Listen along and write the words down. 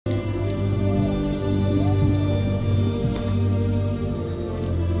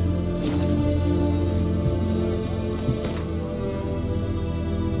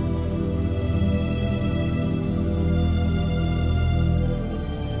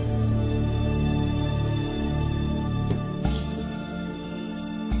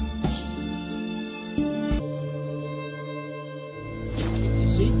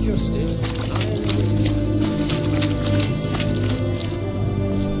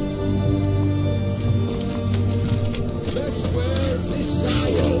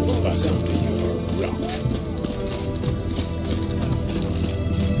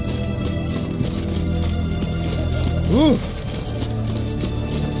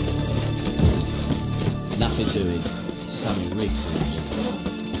nothing doing. Something recently.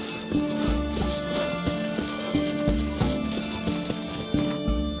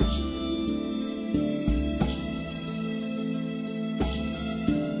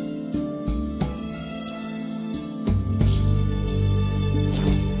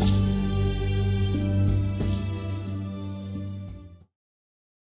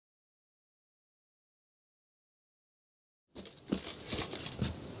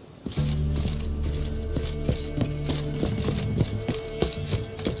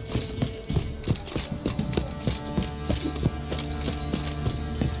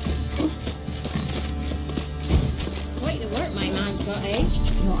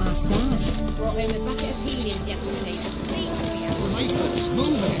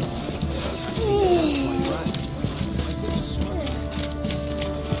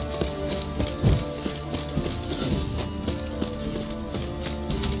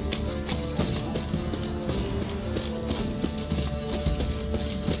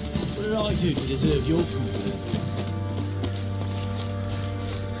 What did I do to deserve your company?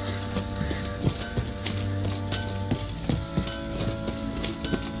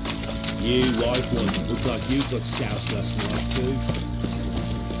 You white one, look like you got soused last night too.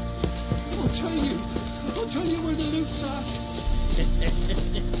 I'll tell you where the loot's at.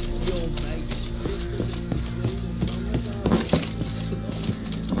 Your mates.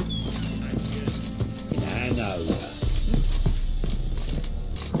 Hanover.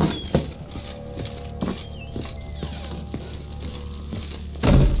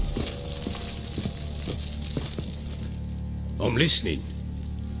 I'm listening.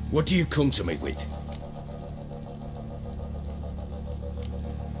 What do you come to me with?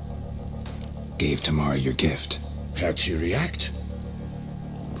 Gave Tamara your gift. How'd she react?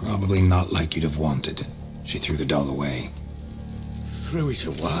 Probably not like you'd have wanted. She threw the doll away. Threw it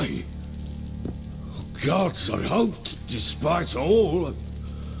away? Oh, gods, I hoped, despite all.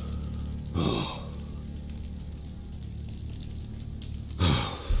 Oh.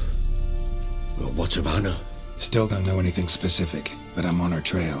 Well, what of Anna? Still don't know anything specific, but I'm on her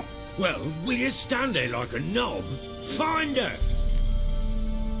trail. Well, will you stand there like a knob? Find her!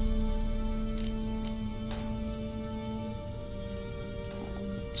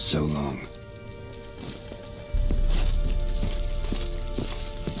 So long.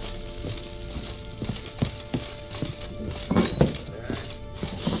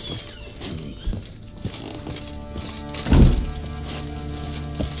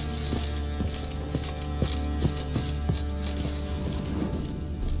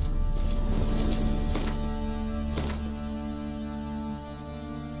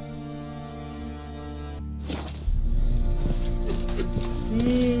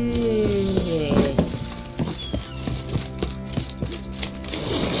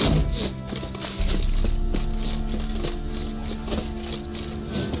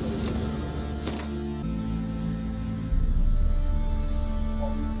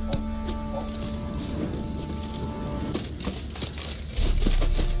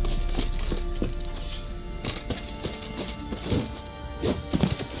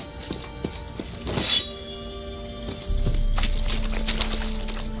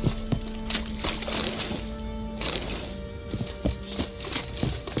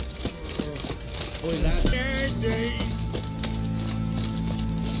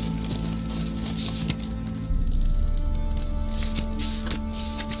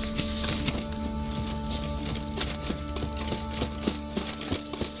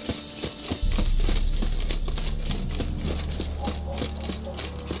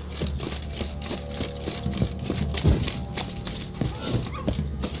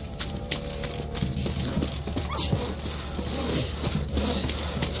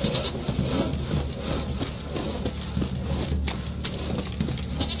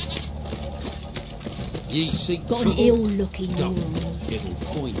 Ye seek got trouble? an ill-looking Don't noise. getting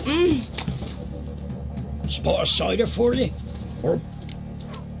point. Spot a cider for you? Or...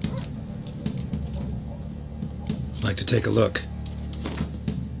 I'd like to take a look.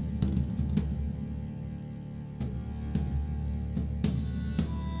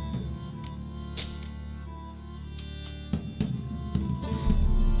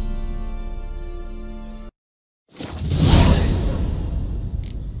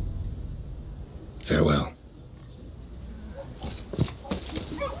 Farewell.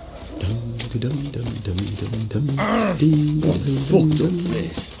 Fucked up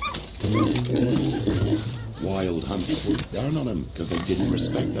face. Wild hunts swooped down on him because they didn't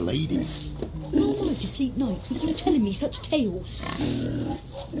respect the ladies. I don't like to sleep nights with you telling me such tales.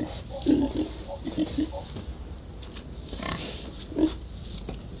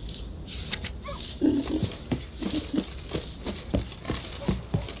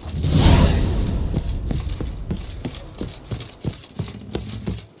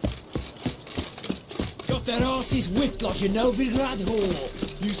 lasses whipped like a Novigrad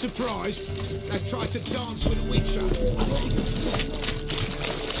whore. You surprised? I tried to dance with a witcher.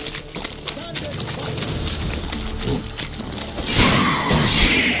 Standard fight.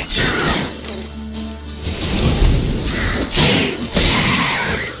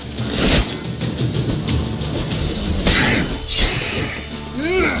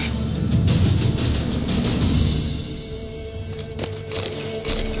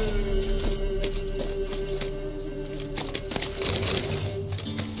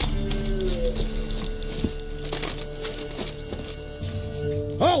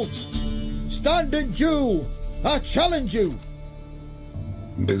 Stand and Jew! I challenge you!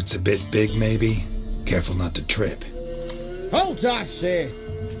 Boots a bit big, maybe? Careful not to trip. Halt, I say!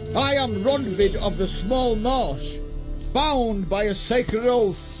 I am Ronvid of the Small Marsh, bound by a sacred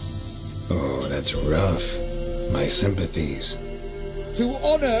oath. Oh, that's rough. My sympathies. To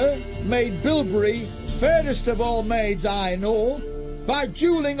honour Maid Bilberry, fairest of all maids I know, by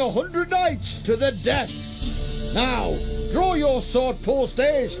duelling 100 knights to the death. Now, draw your sword post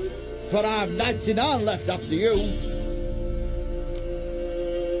haste, for I've 99 left after you.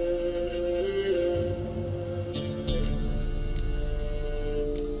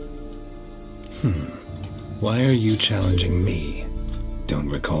 Why are you challenging me? Don't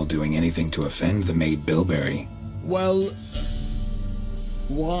recall doing anything to offend the Maid Bilberry. Well,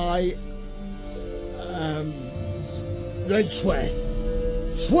 why... then swear.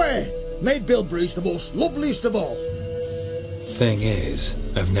 Swear! Maid Bilberry's the most loveliest of all. Thing is,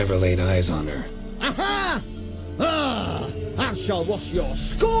 I've never laid eyes on her. Aha! Ah! I shall wash your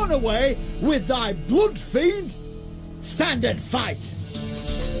scorn away with thy blood, fiend! Stand and fight!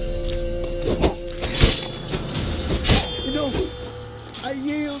 No, I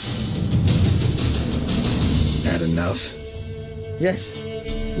yield. Had enough? Yes,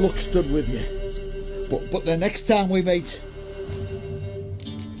 luck stood with you. But the next time we meet...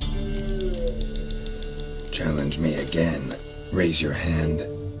 Challenge me again. Raise your hand,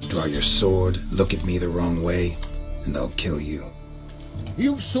 draw your sword, look at me the wrong way, and I'll kill you.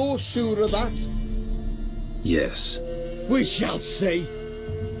 You so sure of that? Yes. We shall see.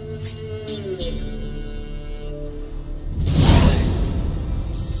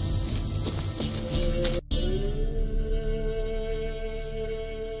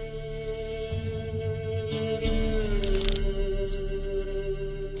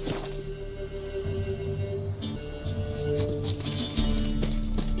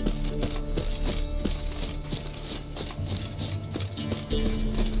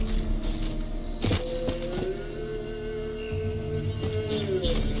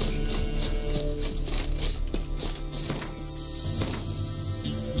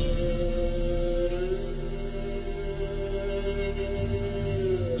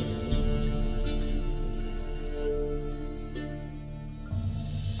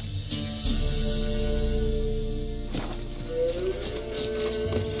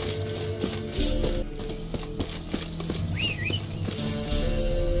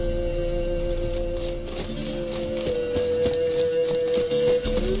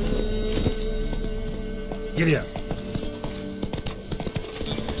 Giddy up.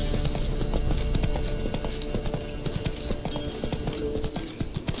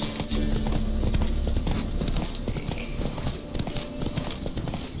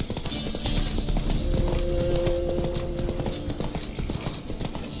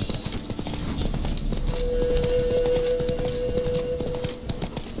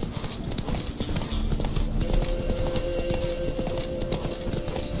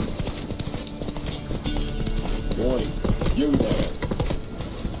 Boy, you there.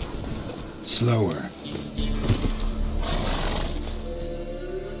 Slower.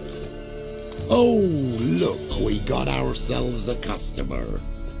 Oh, look, we got ourselves a customer.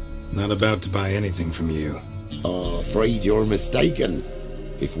 Not about to buy anything from you. Afraid you're mistaken.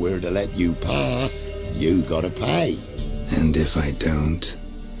 If we're to let you pass, you gotta pay. And if I don't?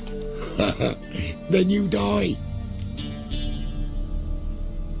 Then you die.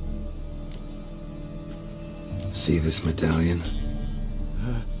 See this medallion?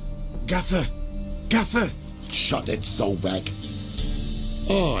 Gaffer! Gaffer! Shut it, Solbeck.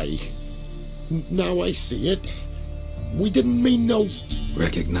 Aye. Now I see it. We didn't mean no...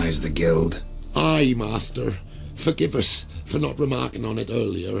 Recognize the guild? Aye, Master. Forgive us for not remarking on it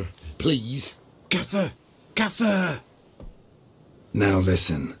earlier. Please. Gaffer! Gaffer! Now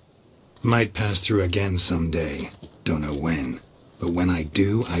listen. Might pass through again someday. Don't know when. But when I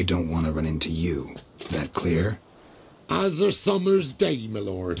do, I don't want to run into you. That clear? As a summer's day, my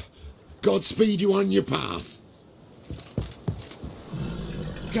lord. Godspeed you on your path.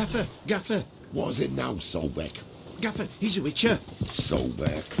 Gaffer, Gaffer, What's it now, Solbeck? Gaffer, he's a witcher.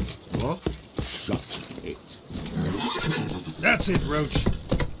 Solbeck. What? Shut it. That's it, Roach.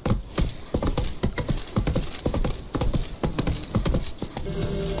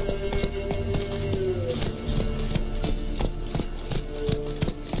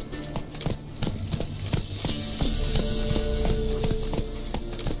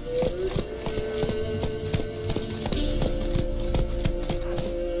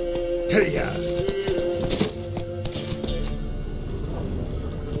 Hey-ya!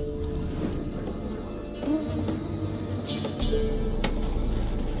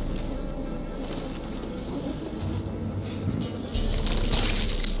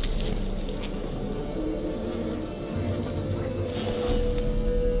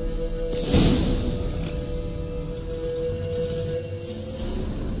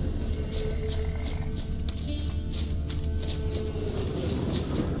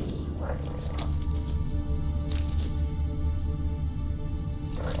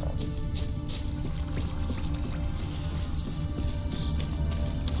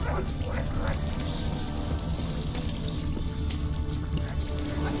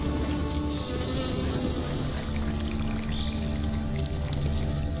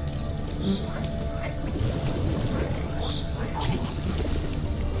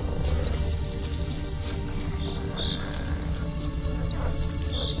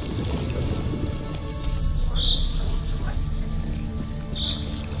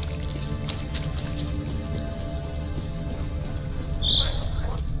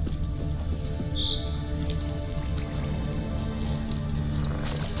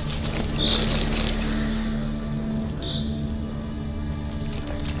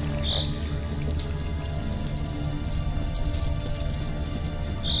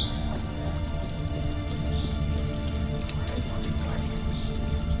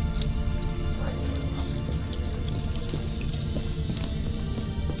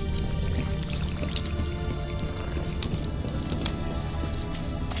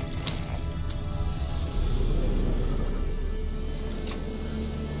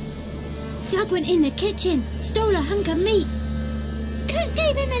 Dad went in the kitchen, stole a hunk of meat. Cook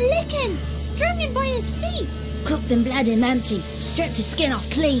gave him a licking, strung him by his feet. Cooked and bled him empty, stripped his skin off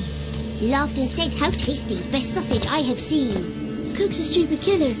clean. Laughed and said, "How tasty, best sausage I have seen." Cook's a stupid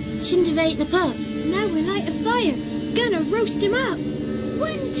killer, shouldn't have ate the pup. Now we'll light a fire, gonna roast him up.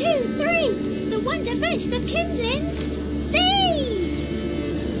 1, 2, 3, the one to fetch the kindlings. Thee!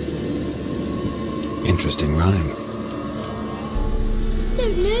 Interesting rhyme.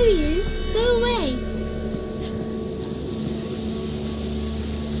 Don't know you. Go away.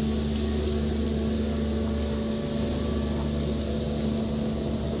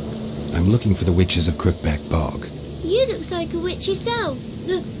 I'm looking for the witches of Crookback Bog. You look like a witch yourself.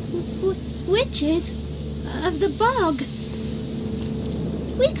 The witches of the bog.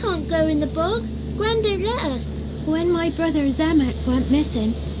 We can't go in the bog. Gran don't let us. When my brother Zemek went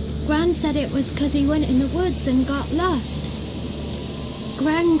missing, Gran said it was 'cause he went in the woods and got lost.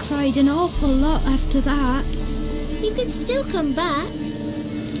 Gran cried an awful lot after that. You could still come back.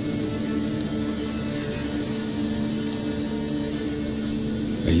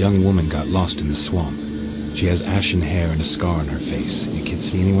 A young woman got lost in the swamp. She has ashen hair and a scar on her face. You kids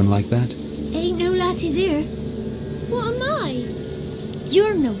see anyone like that? Ain't no lassies here. What am I?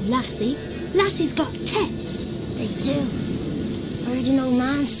 You're no lassie. Lassies got tits. They do. Heard an old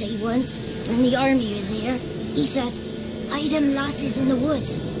man say once, when the army was here, he says, "Hide them lasses in the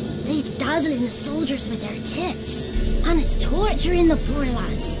woods. They's dazzling the soldiers with their tits, and it's torturing the poor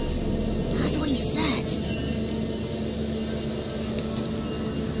lads." That's what he said.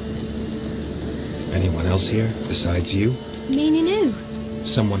 Anyone else here, besides you? Meaning who?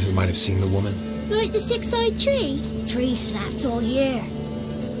 Someone who might have seen the woman? Like the six-eyed tree? Tree snapped all year.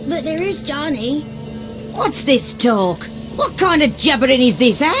 But there is Johnny. What's this talk? What kind of jabbering is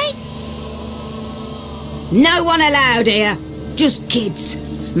this, eh? No one allowed here. Just kids.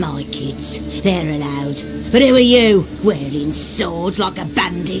 My kids. They're allowed. But who are you, wearing swords like a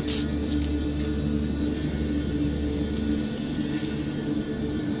bandit?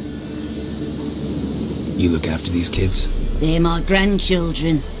 You look after these kids? They're my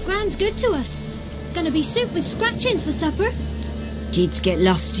grandchildren. Gran's good to us. Gonna be soup with scratchings for supper. Kids get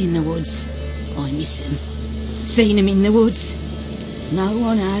lost in the woods. I miss them. Seen them in the woods. No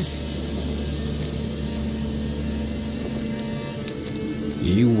one has. Are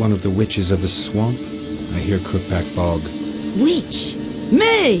you one of the witches of the swamp? I hear Crookback Bog. Witch?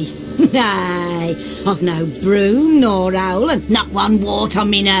 Me? Nay, I've no broom nor owl and not one wart on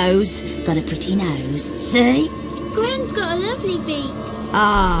me nose. Got a pretty nose, see? Gran's got a lovely beak.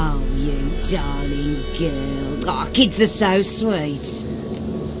 Oh, you darling girl. Oh, kids are so sweet.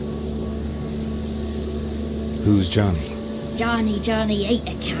 Who's Johnny? Johnny ate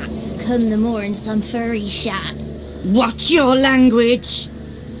a cat. Come the more in some furry shat. Watch your language.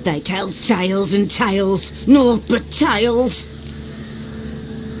 They tells tales and tales, naught but tales.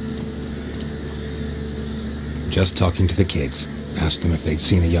 Just talking to the kids. Asked them if they'd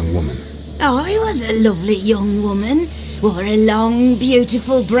seen a young woman. Oh, I was a lovely young woman. Wore a long,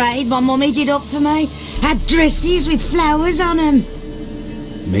 beautiful braid my mummy did up for me. Had dresses with flowers on them.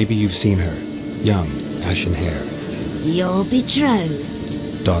 Maybe you've seen her. Young, ashen hair. Your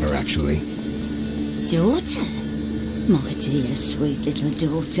betrothed? Daughter, actually. Daughter? My dear, sweet little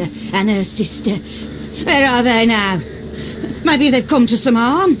daughter and her sister. Where are they now? Maybe they've come to some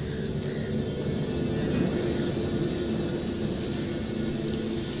harm.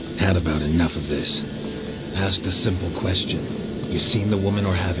 Had about enough of this. Asked a simple question. You seen the woman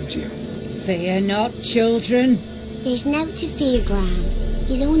or haven't you? Fear not, children. There's nought to fear, Gran.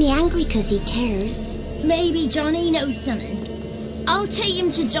 He's only angry 'cause he cares. Maybe Johnny knows something. I'll take him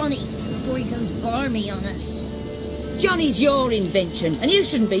to Johnny before he goes barmy on us. Johnny's your invention, and you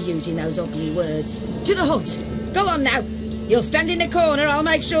shouldn't be using those ugly words. To the hut. Go on now. You'll stand in the corner, I'll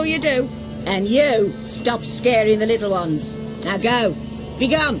make sure you do. And you, stop scaring the little ones. Now go. Be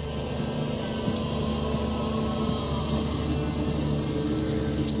gone.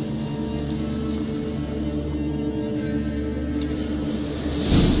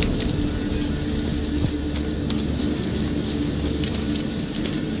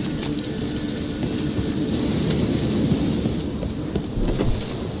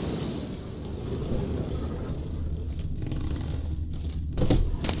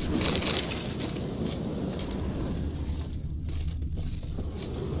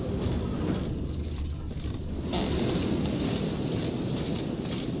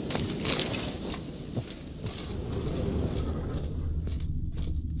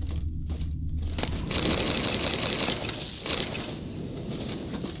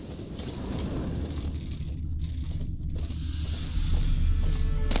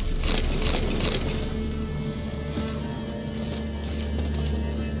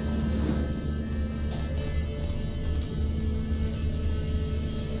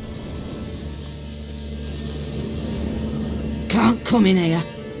 Can't come in here.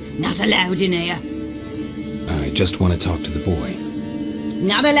 Not allowed in here. I just want to talk to the boy.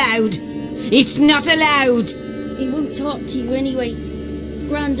 Not allowed. It's not allowed. He won't talk to you anyway.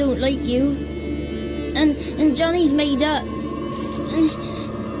 Gran don't like you. And Johnny's made up.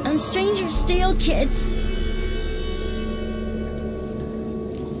 And strangers steal kids.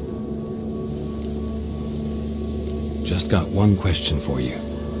 Just got one question for you.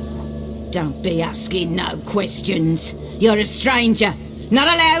 Don't be asking no questions. You're a stranger. Not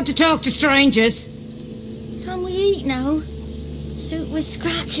allowed to talk to strangers. Can we eat now? Soup with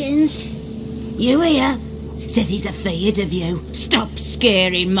scratchings. You hear? Says he's afeard of you. Stop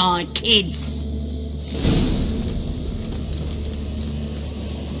scaring my kids.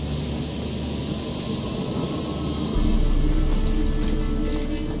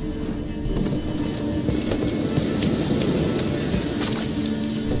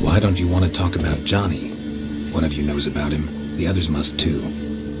 Why don't you want to talk about Johnny? One of you knows about him. The others must too.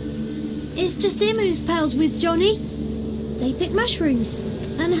 It's just him who's pals with Johnny. They pick mushrooms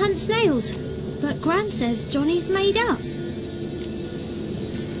and hunt snails. But Gran says Johnny's made up.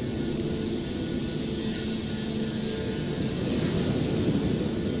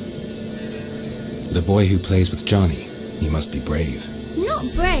 The boy who plays with Johnny, he must be brave.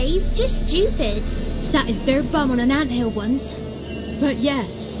 Not brave, just stupid. Sat his bare bum on an anthill once. But yeah,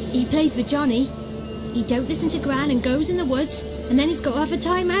 he plays with Johnny. He don't listen to Gran and goes in the woods, and then he's got to have a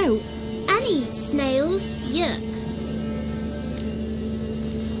time out. And he eats snails. Yuck.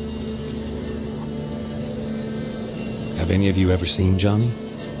 Have any of you ever seen Johnny?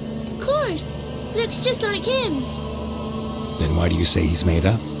 Of course. Looks just like him. Then why do you say he's made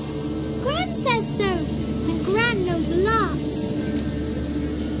up? Gran says so. And Gran knows lots.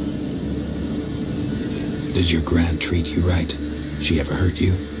 Does your Gran treat you right? She ever hurt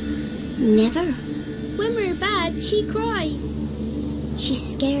you? Never. When we're bad, she cries.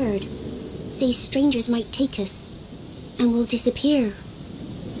 She's scared. Says strangers might take us. And we'll disappear.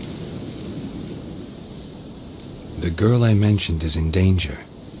 The girl I mentioned is in danger.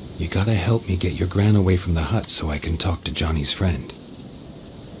 You gotta help me get your Gran away from the hut so I can talk to Johnny's friend.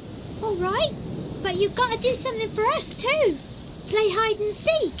 All right, but you've got to do something for us too. Play hide and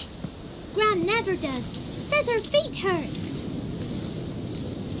seek. Gran never does. Says her feet hurt.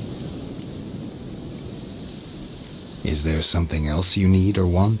 Is there something else you need or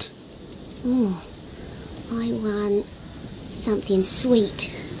want? Oh, I want something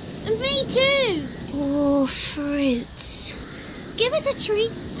sweet. And me too. Oh, fruits. Give us a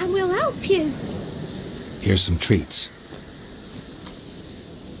treat and we'll help you. Here's some treats.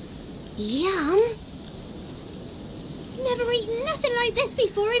 Yum. Never eaten nothing like this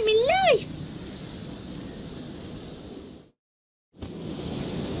before in my life.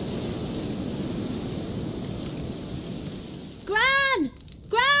 Gran!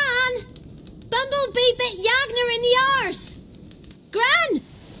 Bumblebee bit Yagner in the arse. Gran!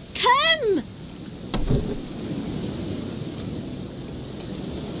 Come!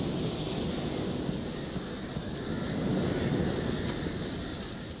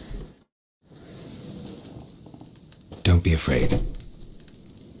 Don't be afraid.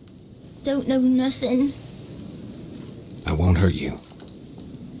 Don't know nothing. I won't hurt you.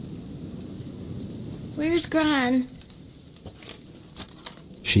 Where's Gran?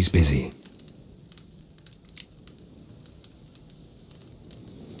 She's busy.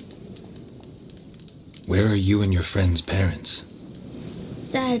 Where are you and your friend's parents?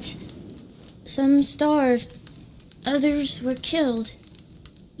 Dad. Some starved. Others were killed.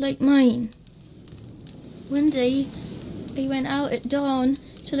 Like mine. One day, I went out at dawn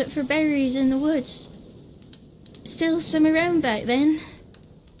to look for berries in the woods. Still some around back then.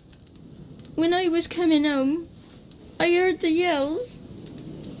 When I was coming home, I heard the yells.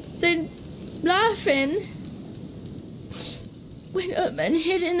 Then, laughing, went up and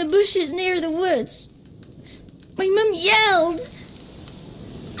hid in the bushes near the woods. My mum yelled,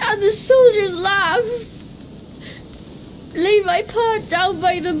 and the soldiers laughed. Laid my pa down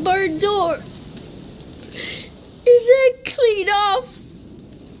by the barn door. His head clean off.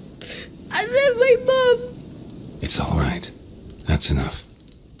 And then my mum... It's all right. That's enough.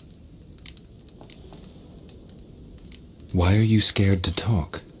 Why are you scared to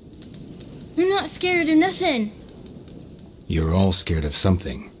talk? I'm not scared of nothing. You're all scared of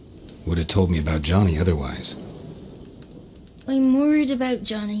something. Would have told me about Johnny otherwise. I'm worried about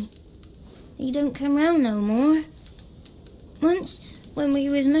Johnny. He don't come round no more. Once, when we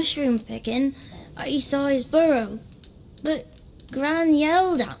was mushroom picking, I saw his burrow. But Gran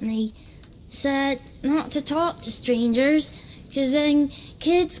yelled at me, said not to talk to strangers, 'cause then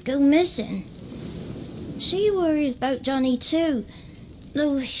kids go missing. She worries about Johnny too,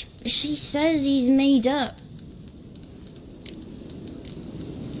 though she says he's made up.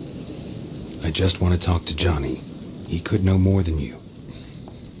 I just want to talk to Johnny. He could know more than you.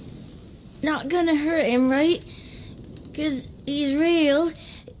 Not gonna hurt him, right? 'Cause he's real.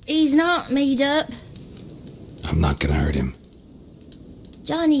 He's not made up. I'm not gonna hurt him.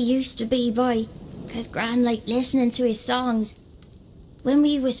 Johnny used to be boy, 'cause Gran liked listening to his songs. When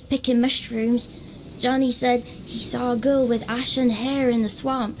we was picking mushrooms, Johnny said he saw a girl with ashen hair in the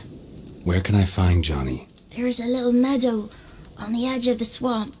swamp. Where can I find Johnny? There's a little meadow on the edge of the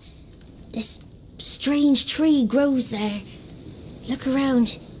swamp. This strange tree grows there. Look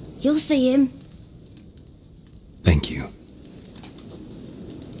around. You'll see him. Thank you.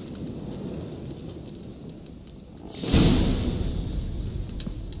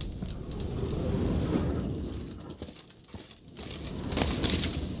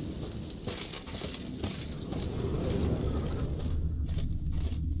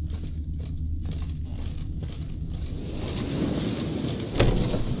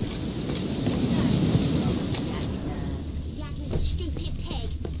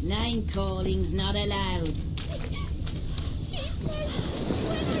 Name calling's not allowed. She said when I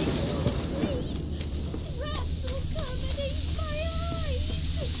fall asleep, rats will come and eat my eyes.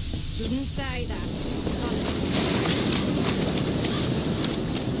 Shouldn't say that.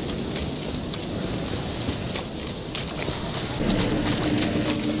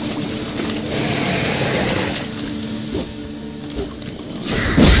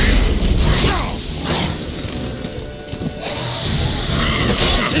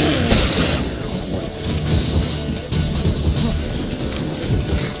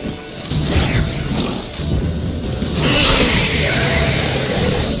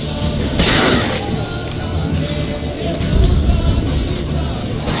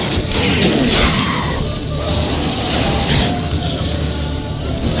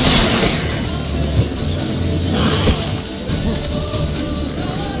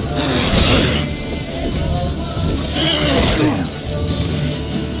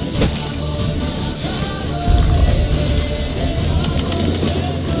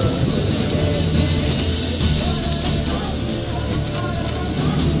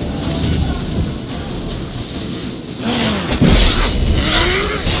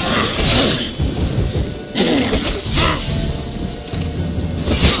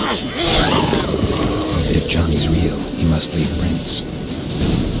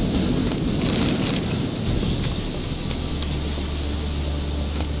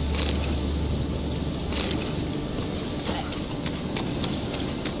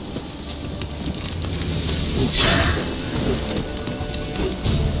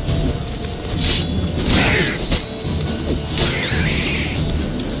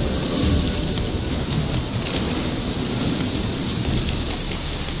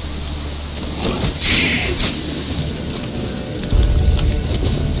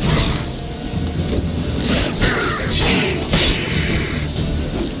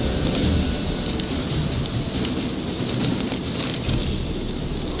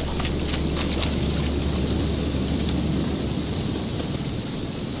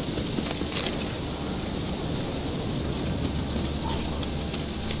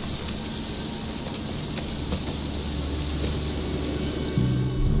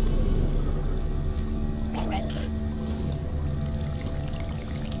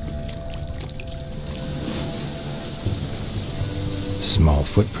 Small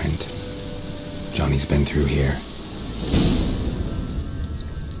footprint. Johnny's been through here.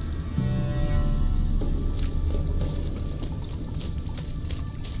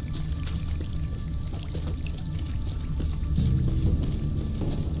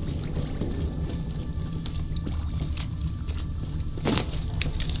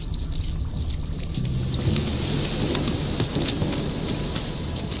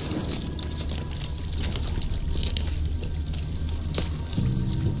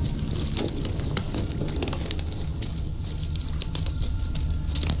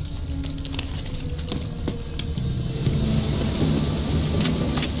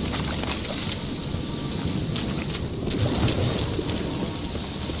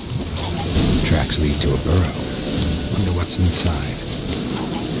 Tracks lead to a burrow. Wonder what's inside.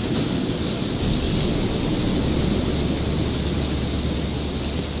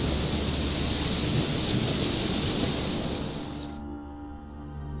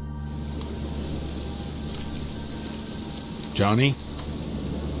 Johnny?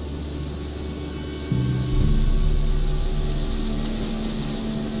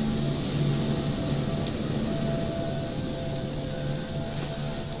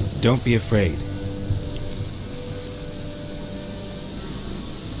 Don't be afraid.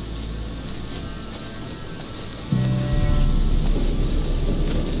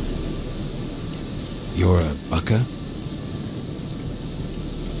 You're a bucka?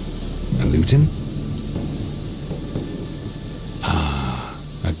 A luton? Ah,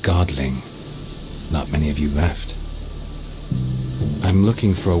 a godling. Not many of you left. I'm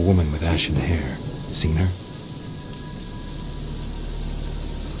looking for a woman with ashen hair. Seen her?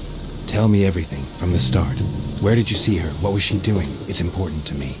 Tell me everything, from the start. Where did you see her? What was she doing? It's important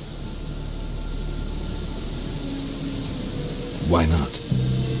to me. Why not?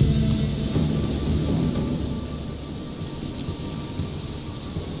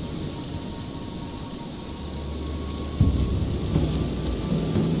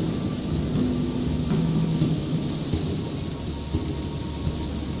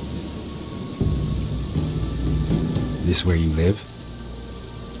 This where you live?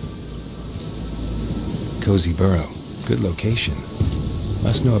 Cozy burrow. Good location.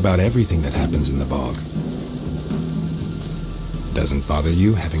 Must know about everything that happens in the bog. Doesn't bother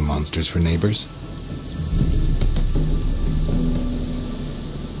you having monsters for neighbors?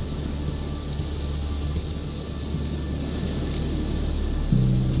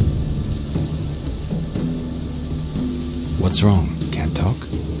 What's wrong? Can't talk?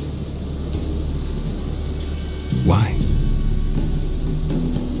 Why?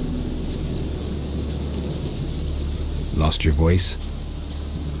 Lost your voice?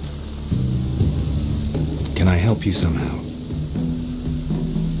 Can I help you somehow?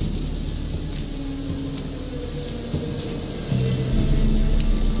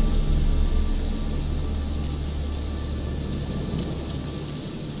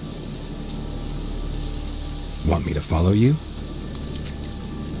 Want me to follow you?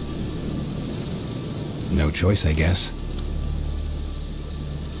 No choice, I guess.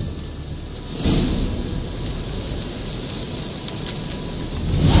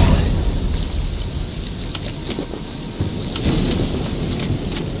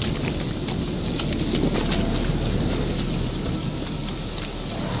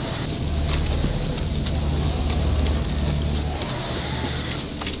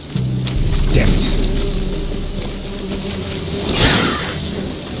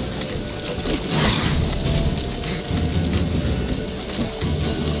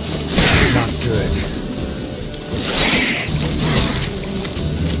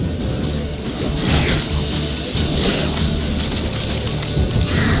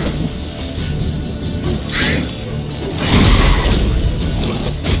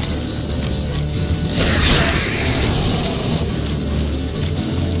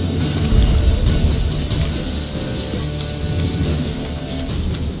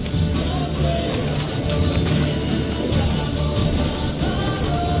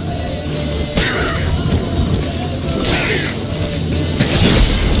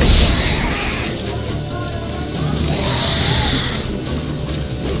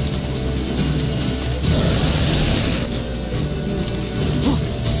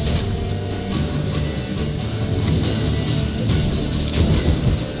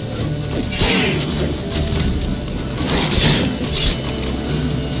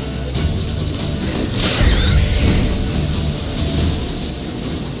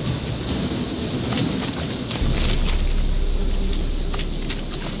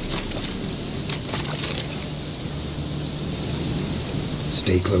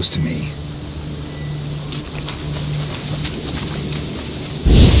 Stay close to me.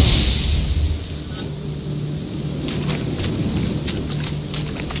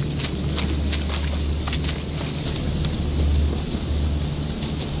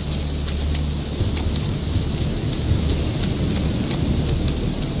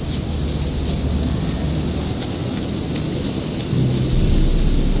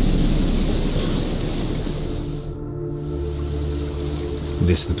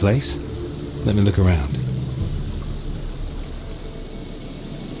 This the place? Let me look around.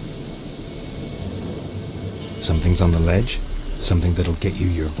 Something's on the ledge? Something that'll get you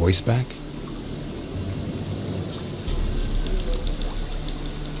your voice back?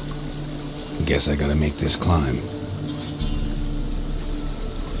 Guess I gotta make this climb.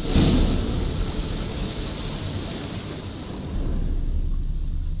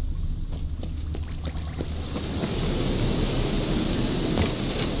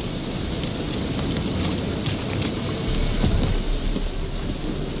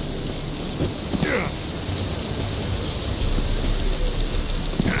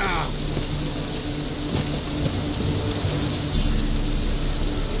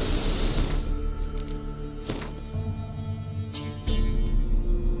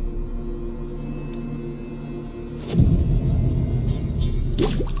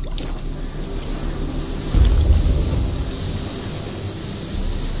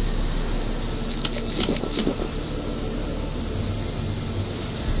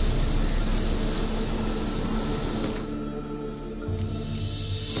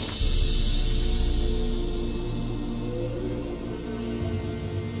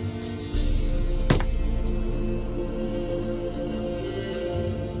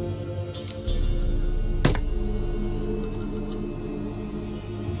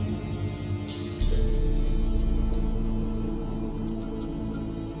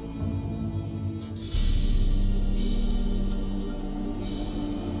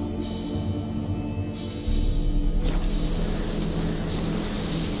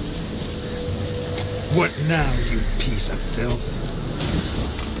 What now, you piece of filth?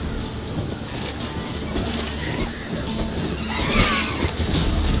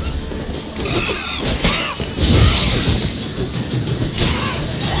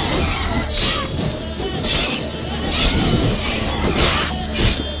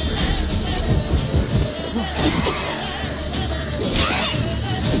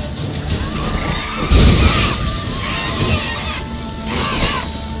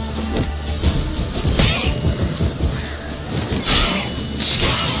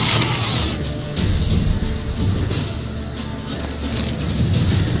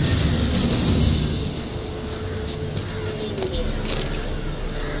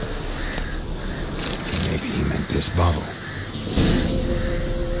 This bottle.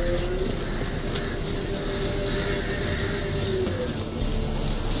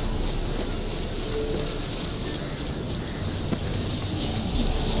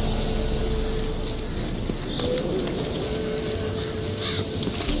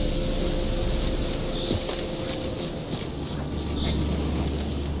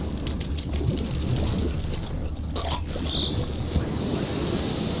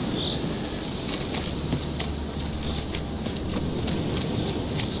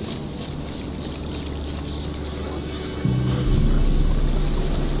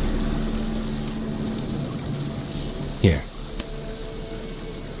 Here.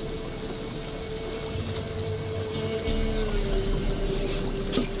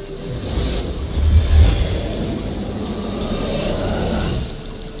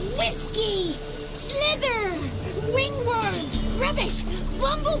 Whiskey! Slither! Ringworm! Rubbish!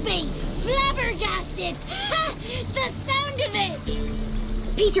 Bumblebee! Flabbergasted! Ha! The sound of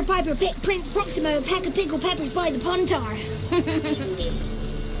it! Peter Piper picked Prince Proximo a pack of pickled peppers by the puntar.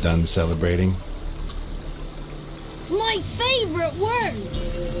 Done celebrating? My favourite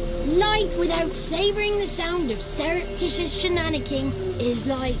words! Life without savouring the sound of surreptitious shenanigans is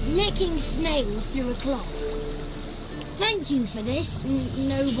like licking snails through a cloth. Thank you for this,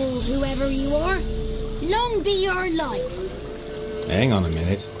 noble whoever you are. Long be your life. Hang on a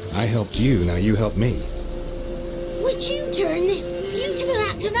minute. I helped you, now you help me. Would you turn this beautiful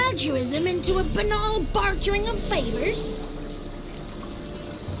act of altruism into a banal bartering of favours?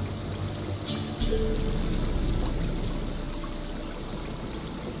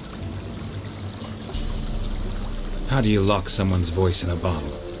 How do you lock someone's voice in a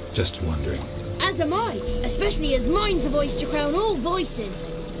bottle? Just wondering. As am I, especially as mine's a voice to crown all voices.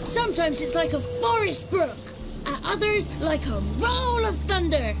 Sometimes it's like a forest brook, at others like a roll of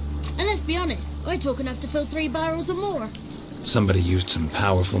thunder. And let's be honest, I talk enough to fill 3 barrels or more. Somebody used some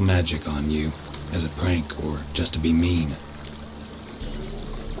powerful magic on you, as a prank or just to be mean.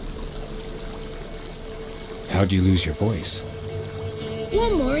 How'd you lose your voice?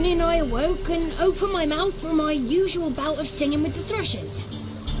 One morning I awoke and opened my mouth for my usual bout of singing with the thrushes.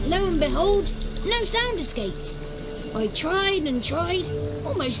 Lo and behold, no sound escaped. I tried and tried,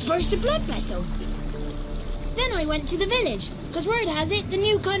 almost burst a blood vessel. Then I went to the village, because word has it the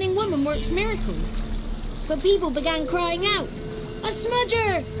new cunning woman works miracles. But people began crying out, A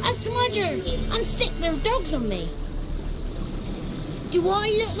smudger! A smudger! And sick their dogs on me. Do I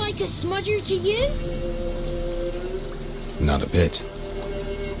look like a smudger to you? Not a bit.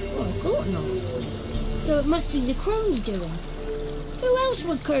 Well, I thought not. So it must be the crone's doing. Who else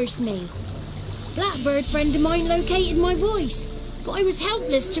would curse me? Blackbird friend of mine located my voice, but I was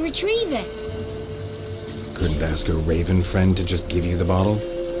helpless to retrieve it. Couldn't ask a raven friend to just give you the bottle?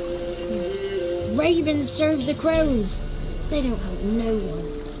 Ravens serve the crones. They don't help no one.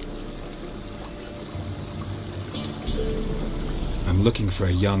 I'm looking for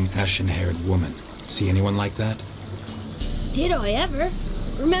a young, ashen-haired woman. See anyone like that? Did I ever?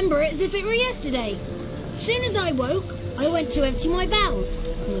 Remember it as if it were yesterday. Soon as I woke, I went to empty my bowels.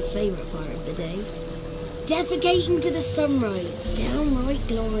 My favourite part of the day. Defecating to the sunrise. Downright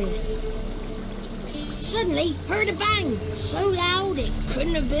glorious. Suddenly, heard a bang. So loud it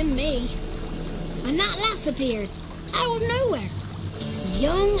couldn't have been me. And that lass appeared. Out of nowhere.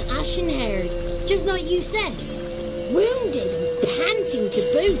 Young, ashen-haired. Just like you said. Wounded and panting to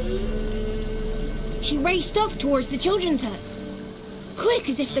boot. She raced off towards the children's hut. Quick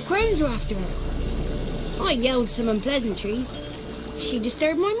as if the crones were after her. I yelled some unpleasantries. She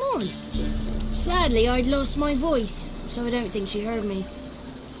disturbed my morn. Sadly, I'd lost my voice, so I don't think she heard me.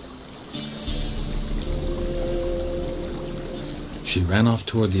 She ran off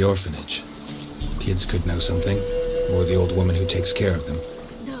toward the orphanage. Kids could know something, or the old woman who takes care of them.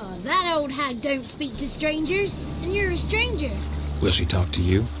 Oh, that old hag don't speak to strangers, and you're a stranger. Will she talk to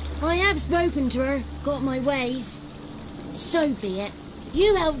you? I have spoken to her, got my ways. So be it.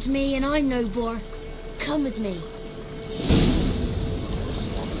 You helped me and I'm no bore. Come with me.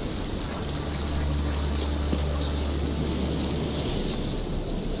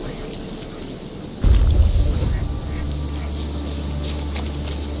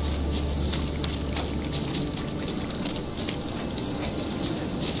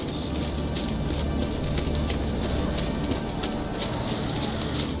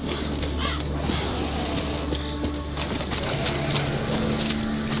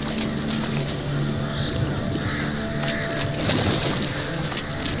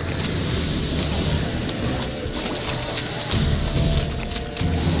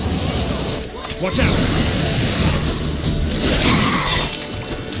 Watch out!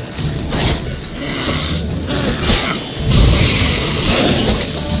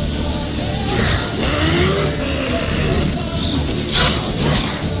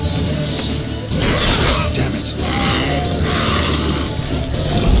 Damn it.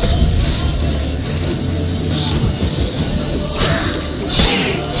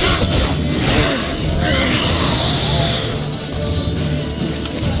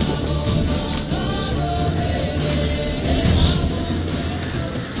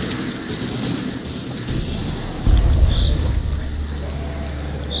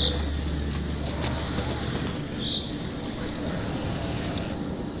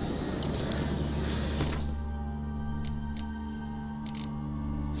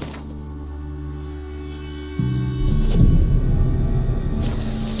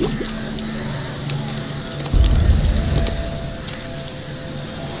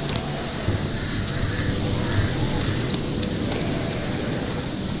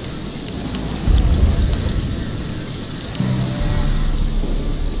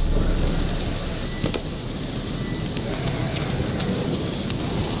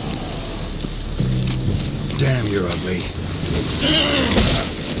 Damn, you're ugly.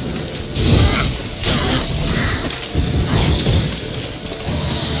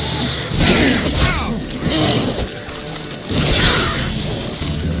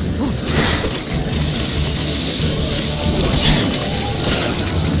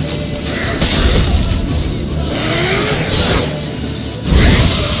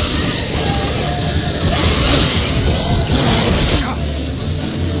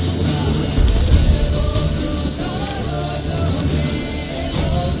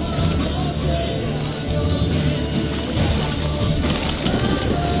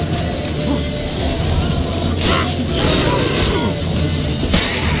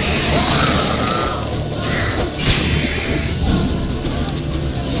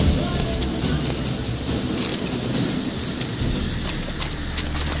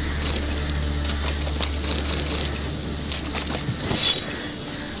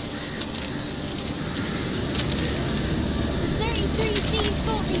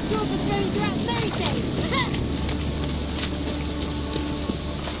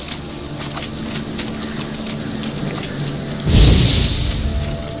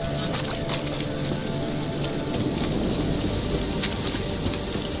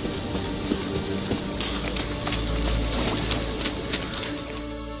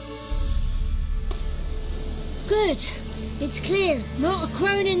 Good. It's clear. Not a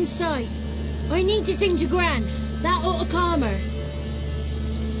crone in sight. I need to sing to Gran. That ought to calm her.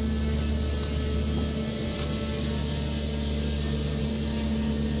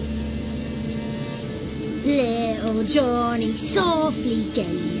 Little Johnny softly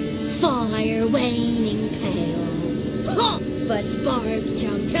gazing, fire waning pale. Pop! A spark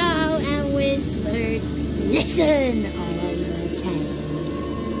jumped out and whispered, "Listen, I'm a tale."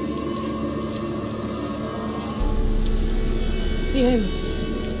 You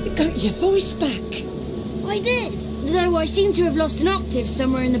got your voice back. I did, though I seem to have lost an octave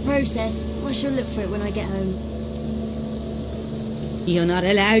somewhere in the process. I shall look for it when I get home. You're not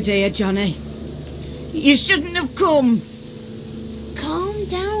allowed here, Johnny. You shouldn't have come. Calm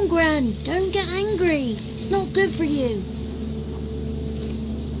down, Gran. Don't get angry. It's not good for you.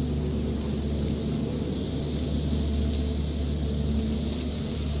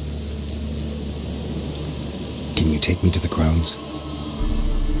 Can you take me to the crones?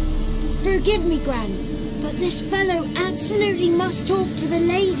 Forgive me, Gran, but this fellow absolutely must talk to the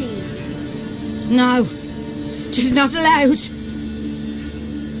ladies. No, she's not allowed.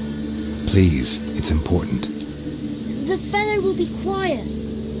 Please, it's important. The fellow will be quiet.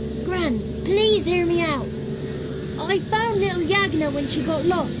 Gran, please hear me out. I found little Yagna when she got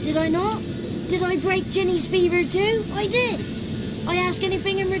lost, did I not? Did I break Jenny's fever too? I did. I ask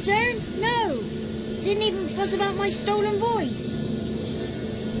anything in return? No. Didn't even fuss about my stolen voice.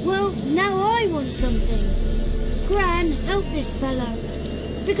 Well, now I want something. Gran, help this fellow.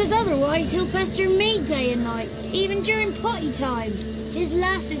 Because otherwise he'll pester me day and night, even during potty time. His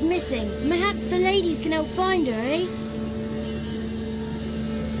lass is missing. Perhaps the ladies can help find her, eh?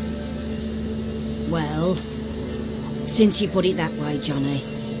 Well, since you put it that way, Johnny,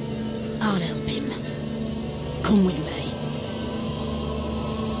 I'll help him. Come with me.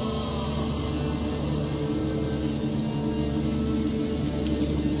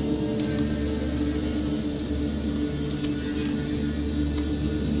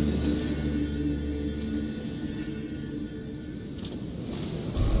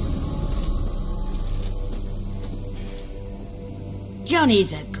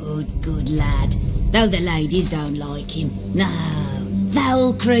 Johnny's a good lad, though the ladies don't like him. No,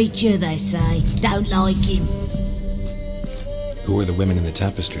 foul creature, they say, don't like him. Who are the women in the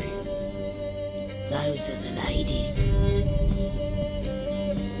tapestry? Those are the ladies.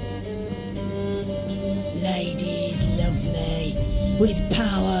 Ladies lovely, with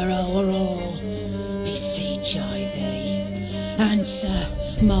power o'er all, beseech I thee, answer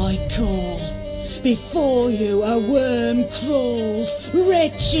my call. Before you a worm crawls,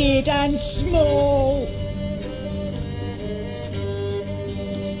 wretched and small.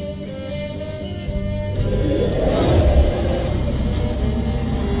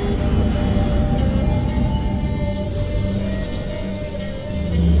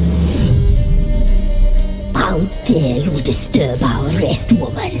 How dare you disturb our rest,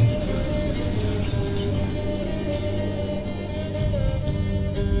 woman?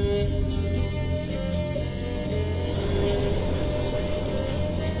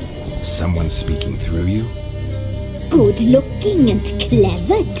 Someone speaking through you? Good looking and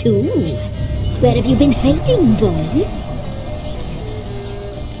clever too. Where have you been hiding, boy?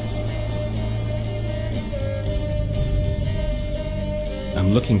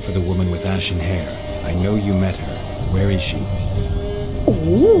 I'm looking for the woman with ashen hair. I know you met her. Where is she?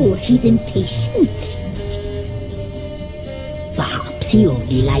 Oh, he's impatient. Perhaps he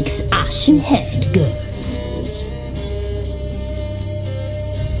only likes ashen-haired girls.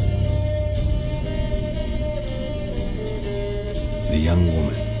 The young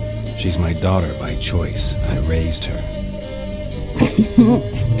woman. She's my daughter by choice. I raised her.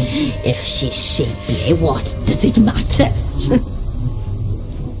 If she's shapely, what does it matter?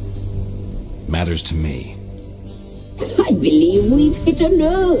 Matters to me. I believe we've hit a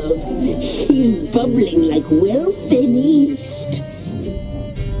nerve. He's bubbling like well-fed yeast.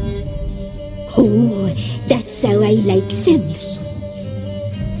 Oh, that's how I like him.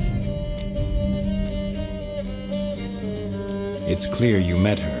 It's clear you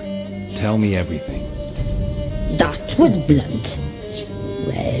met her. Tell me everything. That was blunt.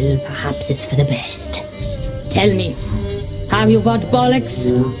 Well, perhaps it's for the best. Tell me, have you got bollocks?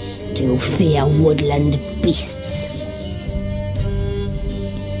 Do you fear woodland beasts?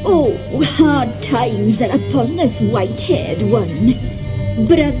 Oh, hard times are upon us, white-haired one.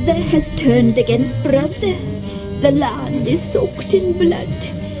 Brother has turned against brother. The land is soaked in blood.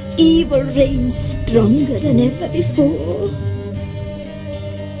 Evil reigns stronger than ever before.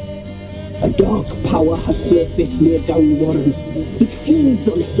 A dark power has surfaced near Downwarren. It feeds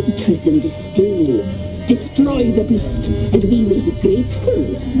on hatred and disdain. Destroy the beast, and we may be grateful.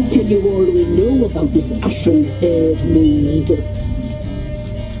 Tell you all we know about this ashen-haired maid.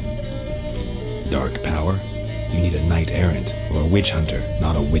 Dark power? You need a knight-errant, or a witch-hunter,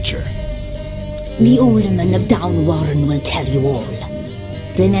 not a witcher. The alderman of Downwarren will tell you all.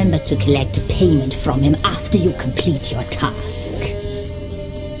 Remember to collect payment from him after you complete your task.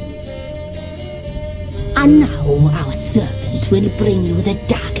 And now our servant will bring you the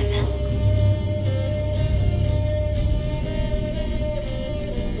dagger.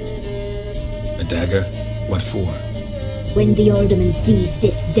 A dagger? What for? When the alderman sees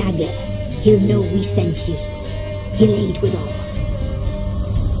this dagger, he'll know we sent you. He'll aid with all.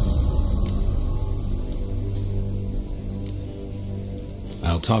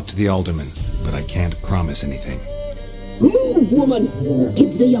 I'll talk to the alderman, but I can't promise anything. Move, woman!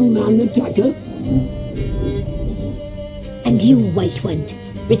 Give the young man the dagger. And you, White One,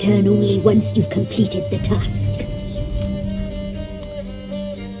 return only once you've completed the task.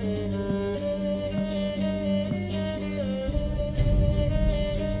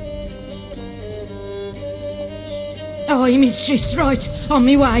 Aye, mistress, right. On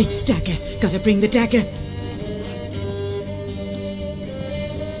me way. Dagger. Gotta bring the dagger.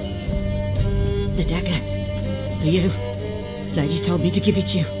 The dagger. For you. Lady told me to give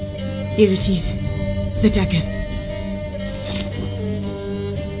it you. Here it is. The dagger.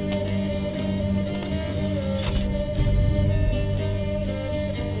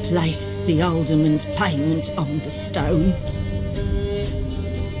 Place the alderman's payment on the stone.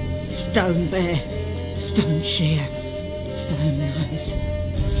 Stone bear. Stone shear. Stone nose,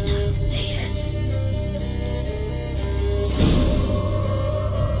 stone ears.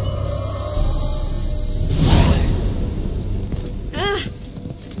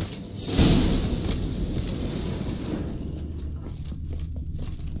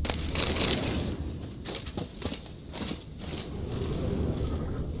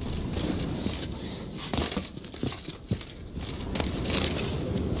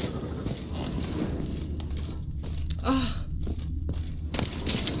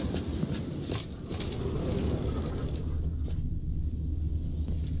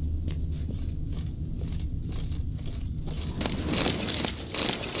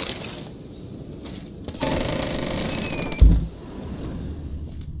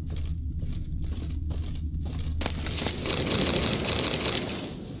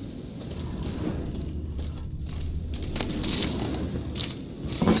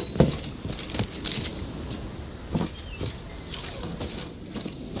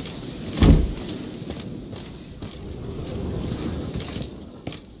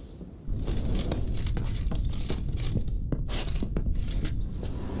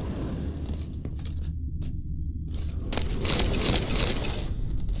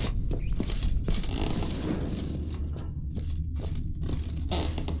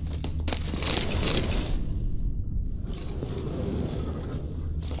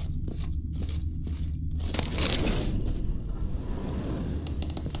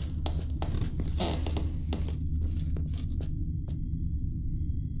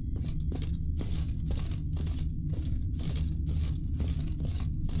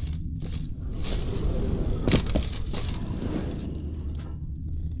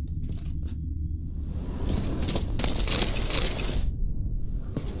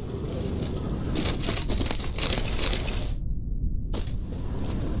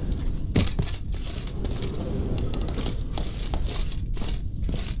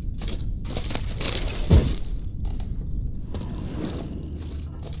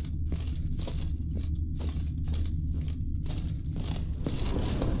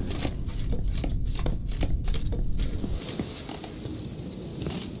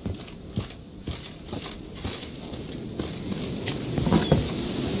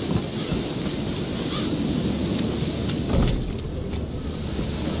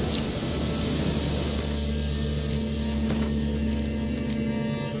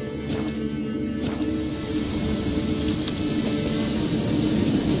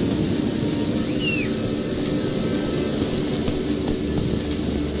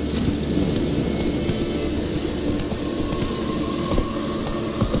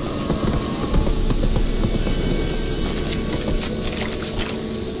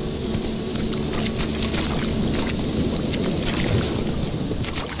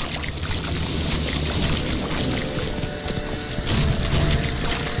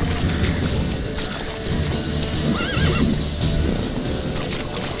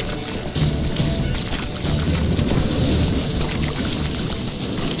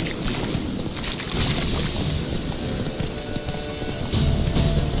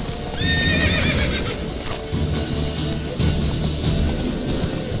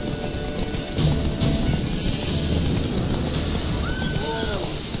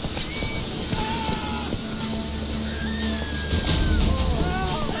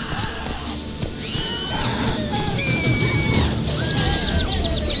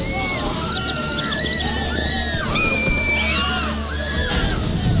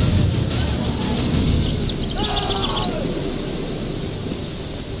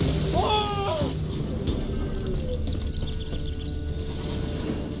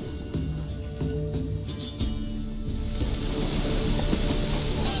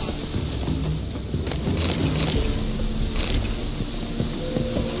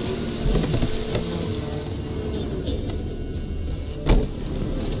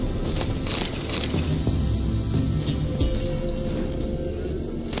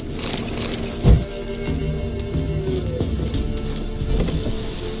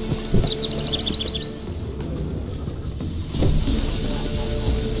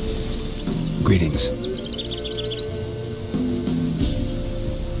 Greetings.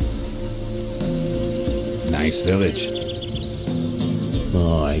 Nice village.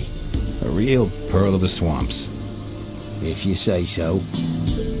 Aye. A real pearl of the swamps. If you say so.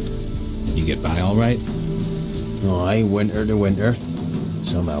 You get by all right? Aye, winter to winter.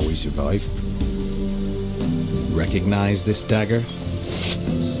 Somehow we survive. Recognize this dagger?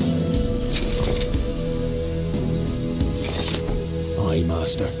 Aye,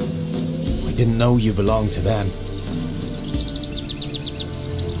 Master. I didn't know you belonged to them.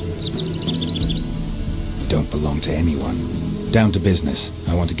 Don't belong to anyone. Down to business.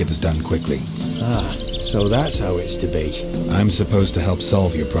 I want to get this done quickly. Ah, so that's how it's to be. I'm supposed to help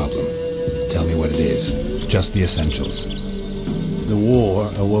solve your problem. Tell me what it is. Just the essentials. The war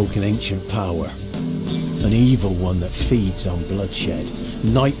awoke an ancient power. An evil one that feeds on bloodshed.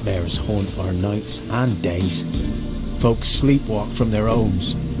 Nightmares haunt our nights and days. Folks sleepwalk from their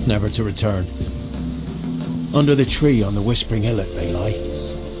homes, never to return. Under the tree on the Whispering Hillock they lie.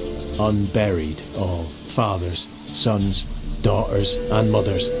 Unburied all. Fathers, sons, daughters and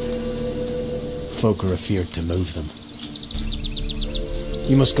mothers. Folk are afeard to move them.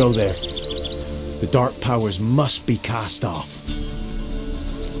 You must go there. The dark powers must be cast off.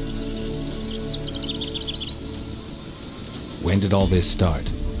 When did all this start?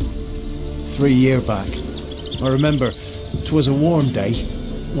 3 years back. I remember 'twas a warm day.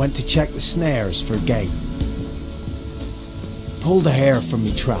 Went to check the snares for game. Pulled a hare from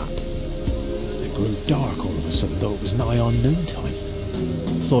me trap. It grew dark all of a sudden, though it was nigh on noontime.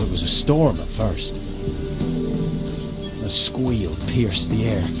 Thought it was a storm at first. A squeal pierced the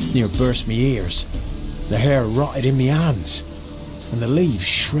air, near burst me ears. The hair rotted in me hands, and the leaves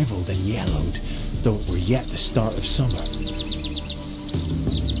shriveled and yellowed, though it were yet the start of summer.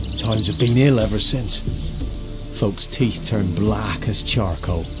 Times have been ill ever since. Folks' teeth turn black as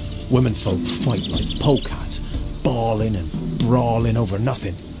charcoal. Women folk fight like polecats, bawling and brawling over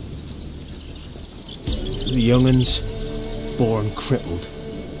nothing. The young'uns, born crippled,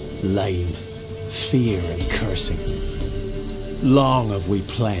 lame, fear and cursing. Long have we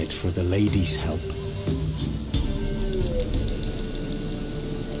pled for the lady's help.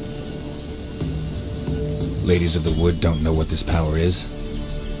 Ladies of the Wood don't know what this power is?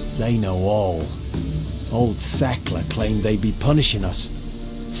 They know all. Old Thekla claimed they'd be punishing us.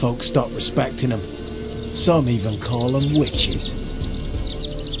 Folks stopped respecting them. Some even call them witches.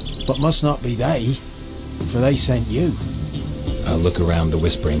 But must not be they, for they sent you. I'll look around the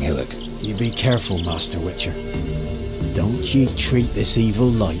Whispering Hillock. You be careful, Master Witcher. Don't ye treat this evil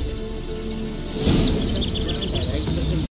light